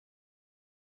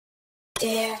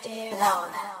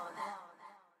dearlola.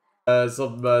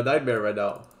 Some nightmare right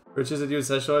now. Rich is a dude,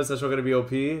 Sesho gonna be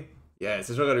OP. Yeah,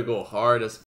 Sesho gonna go hard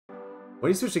as. When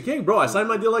you switch to King, bro, I signed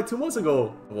my deal like 2 months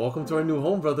ago. Welcome to our new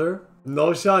home, brother.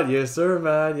 No shot, yes sir,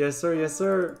 man, yes sir, yes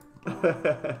sir.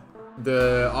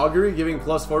 The augury giving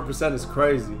plus 4% is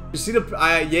crazy. You see the,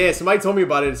 yeah, somebody told me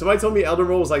about it. Somebody told me Elder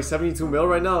Mole was like 72 mil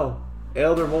right now.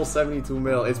 Elder Mole 72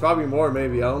 mil. It's probably more,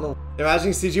 maybe, I don't know.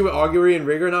 Imagine CG with augury and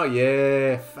rigor now.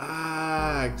 Yeah,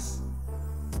 facts.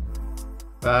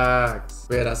 Facts.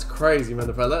 Yeah, that's crazy, man.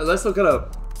 Let's look it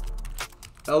up.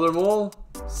 Elder Mole,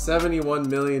 71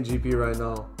 million GP right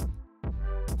now.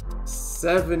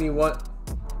 71.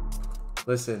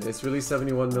 Listen, it's really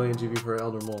 71 million GP for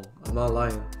Elder Mole. I'm not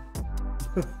lying.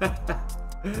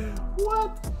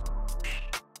 What?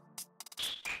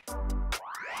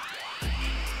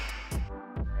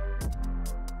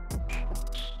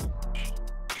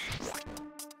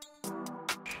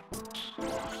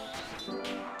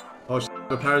 Oh shit,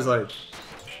 the parasite.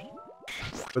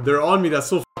 But they're on me, that's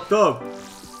so fucked up.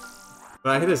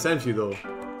 But I hit a sentry though.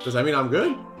 Does that mean I'm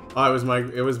good? Oh,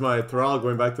 it was my Thrall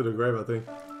going back to the grave, I think.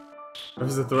 It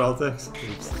was the Thrall text.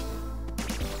 Oops.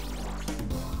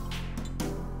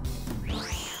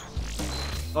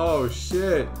 Oh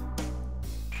shit.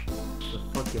 The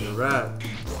fucking rat.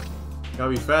 Gotta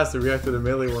be fast to react to the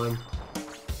melee one.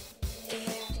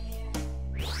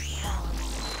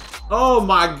 Oh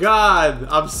my god!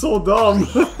 I'm so dumb!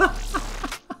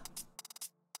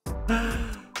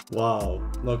 Wow.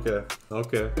 Okay.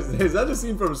 Okay. Is that the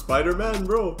scene from Spider-Man,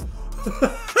 bro?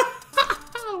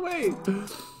 Wait.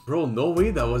 Bro, no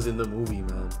way that was in the movie,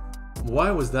 man. Why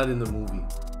was that in the movie?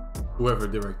 Whoever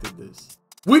directed this.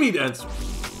 We need answers.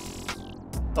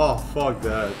 Oh, fuck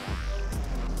that.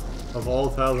 Of all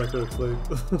tiles I could have played.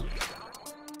 I think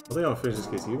I'm gonna finish this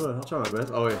case, but I'll try my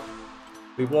best. Oh, wait.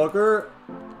 Sleepwalker.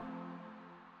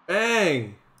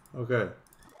 Bang! Okay.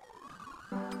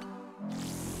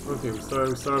 Okay, we start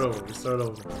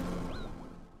over.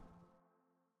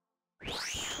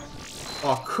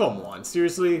 Oh, come on,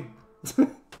 seriously? We're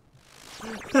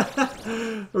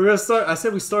gonna start. I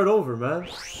said we start over, man.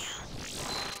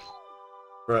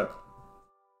 Right.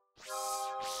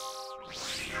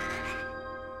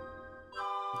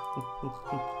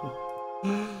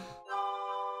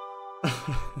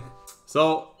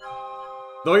 So,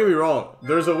 don't get me wrong,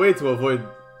 there's a way to avoid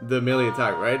the melee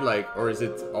attack, right? Like, or is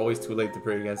it always too late to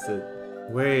pray against it?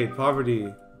 Wait, Poverty.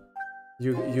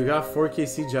 You got 4K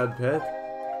CJAD pet?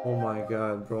 Oh my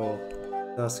god, bro.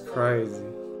 That's crazy.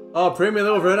 Oh, pray melee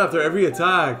overhead after every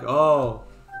attack. Oh.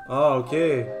 Oh,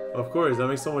 okay. Of course, that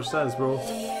makes so much sense, bro.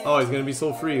 Oh, he's gonna be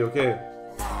so free, okay.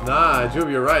 Nah, Jube,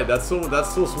 you're right. That's so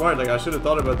smart. Like, I should have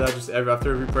thought about that just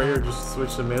after every prayer, just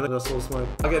switch to melee. That's so smart.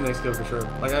 I'll get next kill for sure.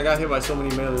 Like, I got hit by so many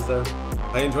melees there.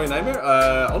 I enjoy Nightmare.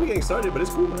 I'll be getting started, but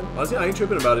it's cool, man. Honestly, I ain't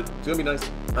tripping about it. It's gonna be nice.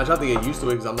 I try to get used to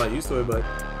it because I'm not used to it, but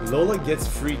Lola gets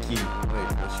freaky. Wait,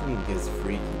 what you mean gets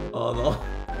freaky? Oh no.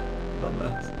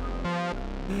 Dumbass.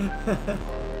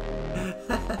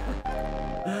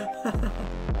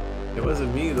 It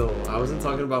wasn't me though. I wasn't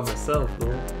talking about myself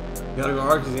though. You gotta go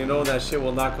hard because you know that shit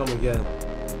will not come again.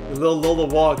 Your little Lola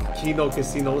walk, Kino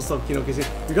Casino. What's up, Kino Casino?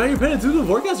 You got your pen and do the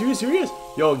forecast? Are you serious?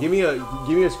 Yo, give me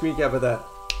a screen cap of that.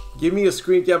 Give me a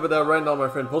screen cap of that right now, my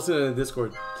friend. Post it in the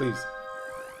Discord, please.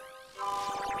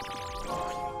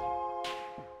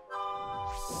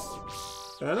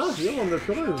 I don't heal on the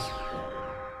pillars.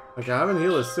 Like, I haven't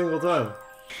healed a single time.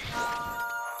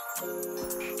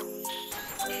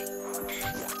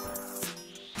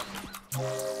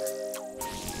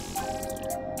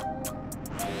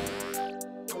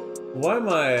 Why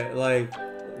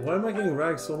am I getting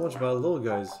ragged so much about little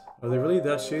guys? Are they really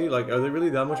that shitty? Like, are they really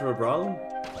that much of a problem?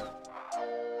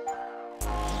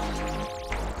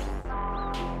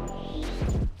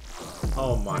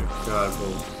 Oh my god, bro.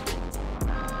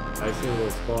 I see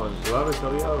little spawns. Do I ever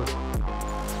tell you how?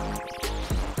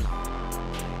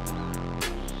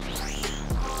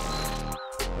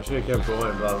 I should have kept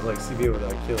going, but I was like, CB with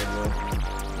that kill, man.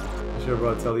 I should have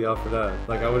brought Telly out for that.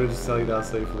 Like, I would have just Telly out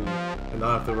safely and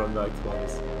not have to run back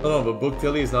twice. Oh no, but book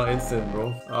Telly is not instant,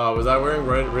 bro. Was I wearing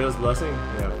Ray's Blessing?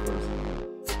 Yeah, of course.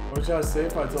 What should I say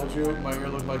if I told you my hair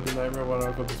looked like the nightmare when I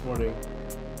woke up this morning?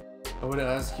 I wouldn't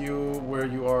ask you where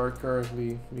you are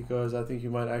currently because I think you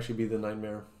might actually be the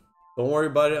nightmare. Don't worry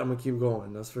about it. I'm gonna keep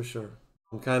going. That's for sure.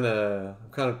 I'm kind of,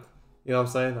 you know what I'm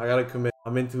saying? I gotta commit.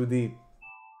 I'm in too deep.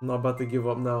 I'm not about to give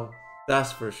up now.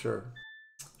 That's for sure.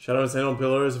 Shout out to Saint on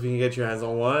Pillars if you can get your hands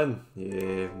on one.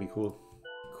 Yeah, be cool.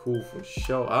 Cool for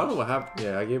sure. I don't know what happened.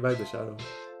 Yeah, I gave back the shadow.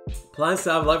 Plans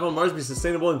to have life on Mars be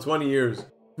sustainable in 20 years.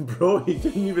 Bro, he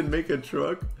couldn't even make a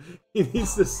truck. He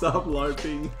needs to stop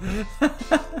LARPing.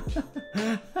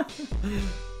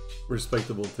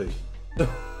 Respectable take.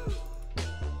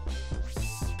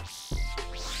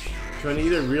 Trying to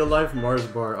eat a real life Mars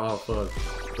bar. Oh fuck.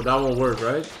 But that won't work,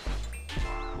 right?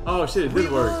 Oh shit, it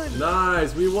did work.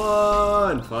 Nice, we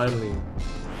won! Finally.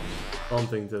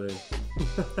 Something today.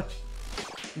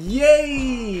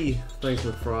 Yay! Thanks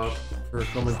McFrop for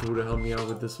coming through to help me out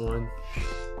with this one.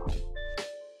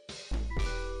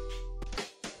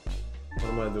 What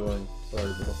am I doing?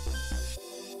 Sorry, bro.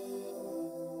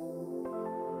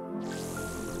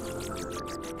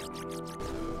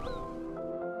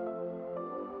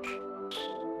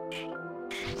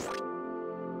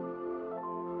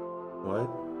 What?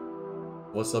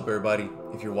 What's up, everybody?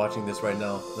 If you're watching this right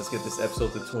now, let's get this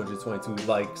episode to 222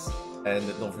 likes. And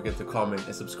don't forget to comment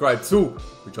and subscribe too.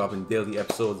 We're dropping daily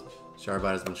episodes.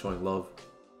 Everybody has been showing love.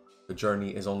 The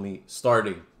journey is only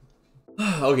starting.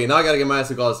 Okay, now I gotta get my ass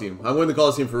to Colosseum. I'm going to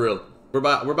Colosseum for real. We're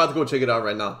about to go check it out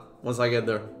right now. Once I get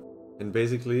there. And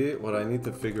basically, what I need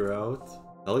to figure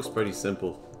out, that looks pretty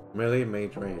simple. Melee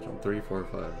mage range on 3, 4,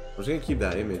 5. I'm just gonna keep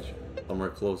that image somewhere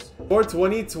close.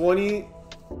 420, 20,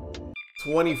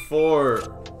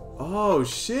 24. Oh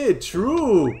shit,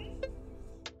 true.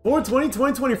 420,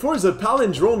 2024 is a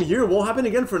palindrome year. Won't happen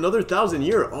again for another 1,000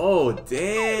 years. Oh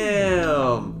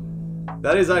damn.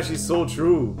 That is actually so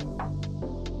true.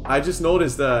 I just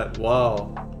noticed that.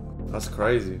 Wow. That's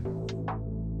crazy.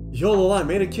 Yo, Lola, I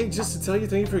made a cake just to tell you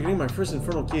thank you for getting my first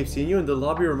Infernal Cape. Seeing you in the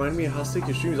lobby reminded me of how sick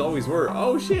your streams always were.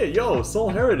 Oh shit, yo, Soul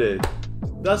Heritage.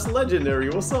 That's legendary.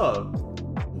 What's up?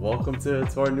 Welcome to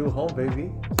our new home,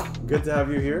 baby. Good to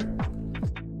have you here.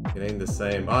 It ain't the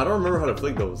same. Oh, I don't remember how to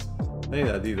flick those. It ain't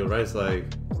that deep though, right? It's like,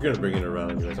 you're gonna bring it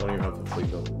around, you guys. I don't even have to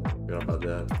flick them. Forget about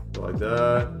that. Go like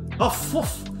that. Oh,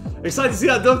 foof. Excited to see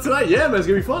that dunk tonight. Yeah, man, it's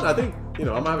gonna be fun. I think, you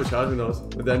know, I'm gonna have a shot, who knows,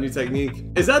 with that new technique.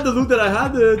 Is that the loot that I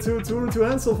had the two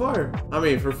hands so far? I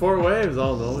mean, for 4 waves, I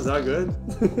don't know. Is that good?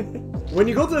 When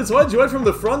you go to the toilet, you went from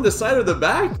the front, the side, or the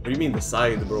back? What do you mean the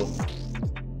side, bro?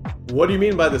 What do you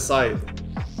mean by the side?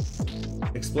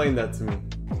 Explain that to me.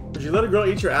 Would you let a girl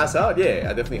eat your ass out? Yeah,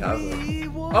 I definitely have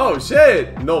one. Oh,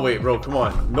 shit! No, wait, bro, come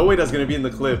on. No way that's gonna be in the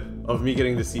clip of me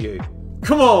getting the C8.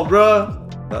 Come on, bro!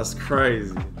 That's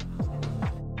crazy.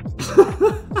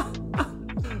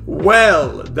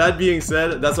 Well, that being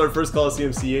said, that's our first Colosseum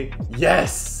C8.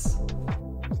 Yes!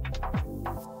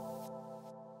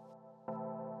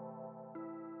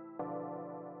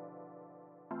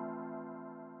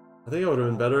 I think it would have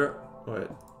been better. Wait.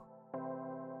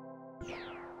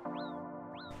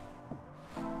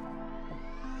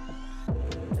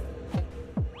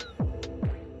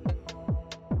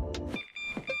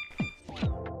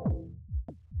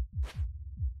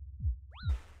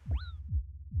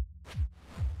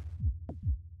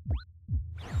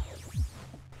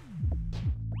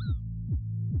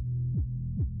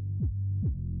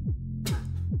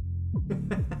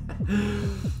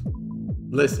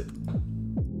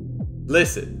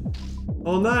 Listen.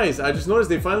 Oh, nice. I just noticed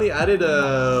they finally added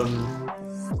a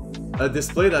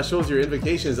display that shows your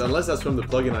invocations, unless that's from the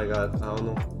plugin I got. I don't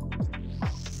know.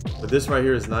 But this right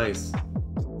here is nice.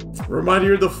 Remind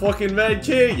you of the fucking Mad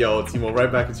King. Yo, Timo, right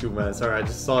back at you, man. Sorry, I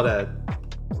just saw that.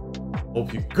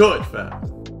 Hope you good, fam.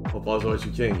 Hope all's what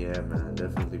you king. Yeah, man.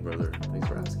 Definitely, brother. Thanks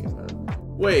for asking, man.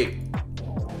 Wait.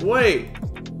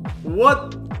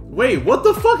 What? Wait, what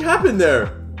the fuck happened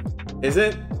there?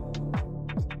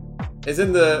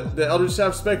 Isn't the Eldritch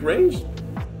Shaft spec range?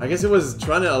 I guess it was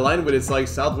trying to align with its like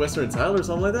southwestern tile or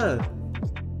something like that.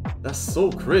 That's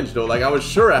so cringe though. Like I was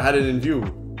sure I had it in view.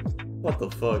 What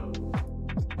the fuck?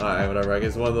 Alright, whatever. I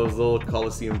guess one of those little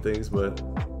Colosseum things, but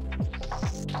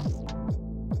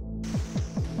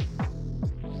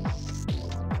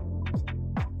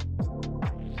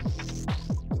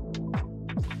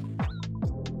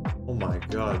oh my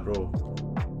god, bro.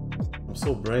 I'm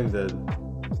so brain dead.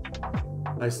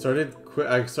 I started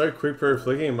quick prayer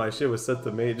flicking and my shit was set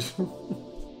to mage.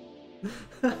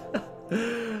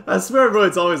 I swear, bro,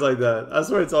 it's always like that. I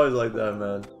swear it's always like that,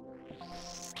 man.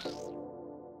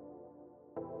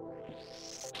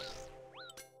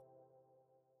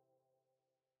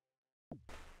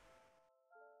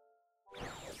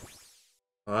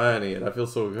 I need it. I feel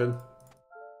so good.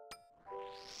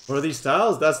 What are these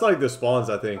tiles? That's like the spawns,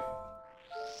 I think.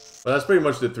 But that's pretty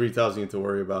much the 3 tiles you need to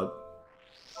worry about.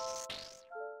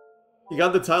 You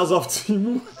got the tiles off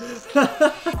Temu?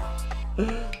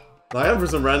 I am for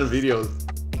some random videos.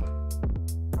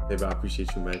 Hey, but I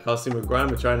appreciate you, man. Costume of grind,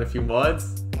 we're trying a few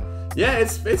mods. Yeah,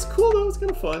 it's cool though. It's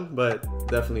kind of fun, but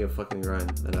definitely a fucking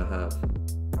grind and a half.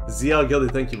 ZL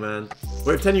Gildy, thank you, man.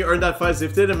 Wave 10, you earned that 5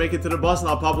 zifted and make it to the boss, and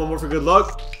I'll pop one more for good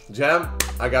luck. Jam,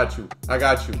 I got you. I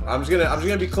got you. I'm just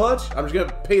gonna be clutch. I'm just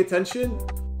gonna pay attention.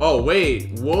 Oh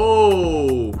wait,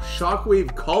 whoa!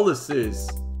 Shockwave Colossus.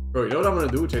 Bro, you know what I'm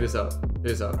gonna do? Check this out. Check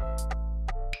this out.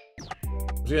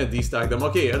 I'm just gonna destack them.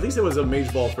 Okay, at least it was a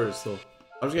mage ball first, so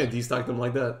I'm just gonna destack them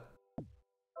like that.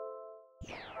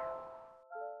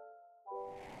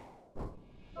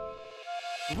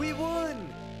 We won!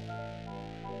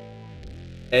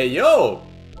 Hey yo!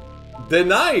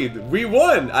 Denied! We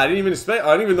won! I didn't even expect,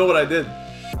 I don't even know what I did.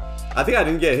 I think I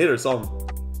didn't get hit or something.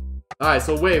 Alright,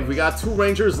 so wave, we got 2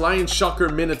 rangers, lion, shocker,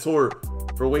 minotaur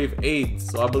for wave 8.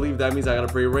 So I believe that means I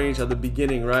gotta pray range at the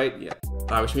beginning, right? Yeah.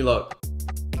 Alright, wish me luck.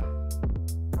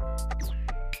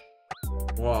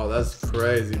 Wow, that's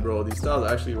crazy, bro. These styles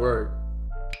actually work.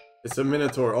 It's a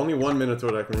minotaur. Only one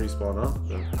minotaur that can respawn,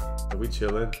 huh? Are we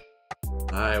chilling?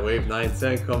 Alright, wave 9,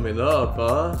 10 coming up,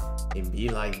 huh? It be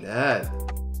like that.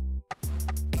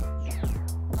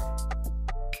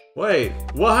 Wait,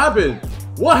 what happened?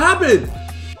 What happened?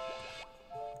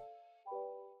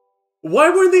 Why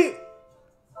weren't they...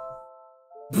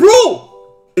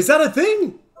 Bro! Is that a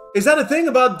thing? Is that a thing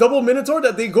about double minotaur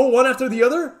that they go one after the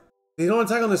other? They don't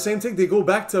attack on the same tick, they go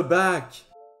back to back.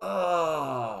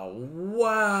 Oh,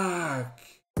 whack.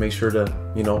 Make sure to,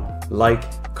 you know,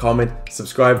 like, comment,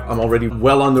 subscribe. I'm already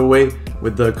well on the way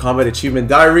with the combat achievement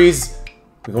diaries.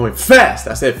 We're going fast.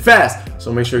 I said fast.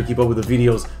 So make sure you keep up with the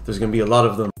videos. There's going to be a lot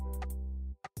of them.